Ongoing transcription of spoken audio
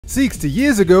60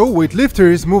 years ago,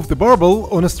 weightlifters moved the barbell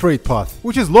on a straight path,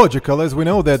 which is logical as we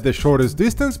know that the shortest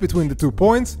distance between the 2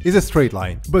 points is a straight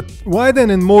line. But why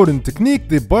then in modern technique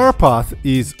the bar path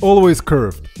is always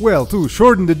curved? Well, to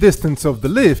shorten the distance of the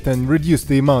lift and reduce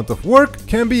the amount of work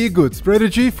can be a good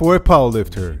strategy for a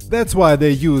powerlifter. That's why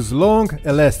they use long,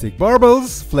 elastic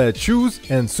barbells, flat shoes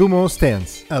and sumo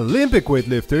stance. Olympic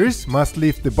weightlifters must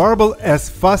lift the barbell as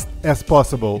fast as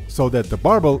possible, so that the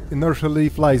barbell inertially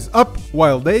flies up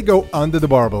while they go under the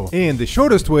barbell. And the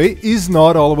shortest way is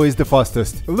not always the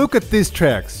fastest. Look at these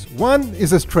tracks. One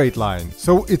is a straight line,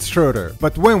 so it's shorter.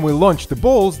 But when we launch the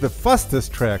balls, the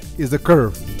fastest track is a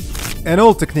curve. An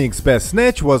old technique's best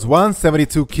snatch was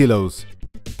 172 kilos.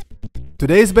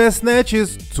 Today's best snatch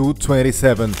is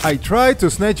 227. I tried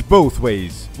to snatch both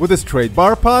ways. With a straight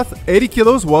bar path, 80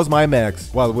 kilos was my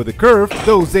max, while with a curve,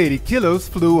 those 80 kilos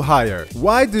flew higher.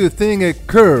 Why do you think a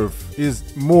curve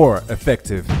is more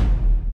effective?